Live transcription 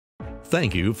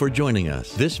Thank you for joining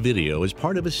us. This video is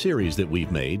part of a series that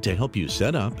we've made to help you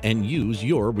set up and use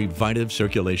your REVITIVE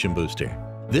circulation booster.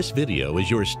 This video is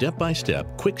your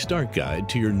step-by-step quick start guide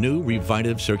to your new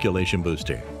REVITIVE circulation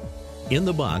booster. In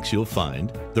the box you'll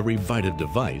find the REVITIVE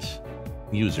device,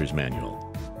 user's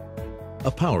manual,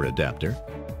 a power adapter,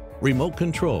 remote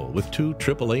control with 2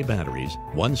 AAA batteries,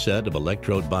 1 set of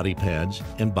electrode body pads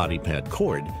and body pad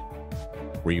cord.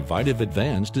 REVITIVE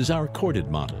Advanced is our corded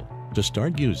model. To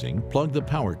start using, plug the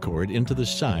power cord into the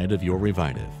side of your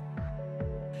REVITIVE.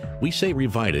 We say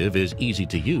REVITIVE is easy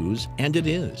to use, and it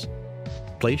is.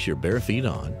 Place your bare feet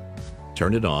on,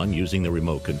 turn it on using the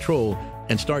remote control,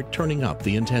 and start turning up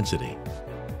the intensity.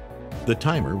 The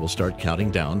timer will start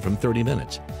counting down from 30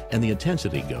 minutes, and the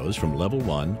intensity goes from level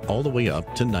 1 all the way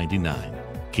up to 99.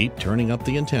 Keep turning up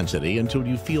the intensity until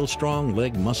you feel strong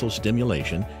leg muscle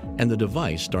stimulation and the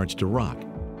device starts to rock.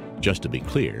 Just to be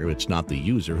clear, it's not the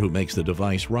user who makes the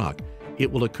device rock.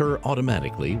 It will occur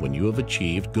automatically when you have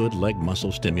achieved good leg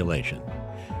muscle stimulation.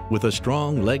 With a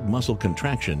strong leg muscle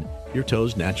contraction, your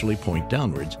toes naturally point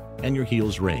downwards and your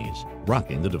heels raise,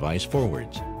 rocking the device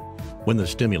forwards. When the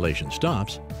stimulation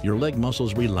stops, your leg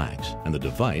muscles relax and the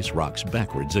device rocks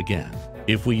backwards again.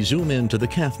 If we zoom into the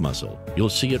calf muscle, you'll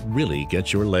see it really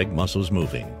gets your leg muscles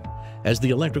moving. As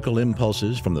the electrical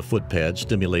impulses from the foot pads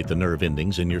stimulate the nerve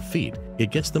endings in your feet,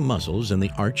 it gets the muscles in the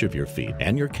arch of your feet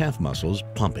and your calf muscles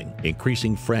pumping,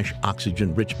 increasing fresh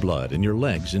oxygen-rich blood in your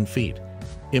legs and feet,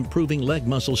 improving leg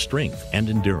muscle strength and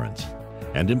endurance,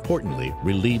 and importantly,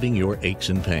 relieving your aches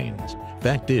and pains.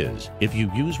 Fact is, if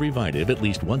you use REVITIVE at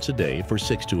least once a day for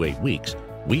 6 to 8 weeks,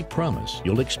 we promise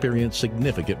you'll experience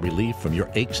significant relief from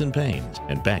your aches and pains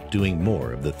and back doing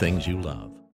more of the things you love.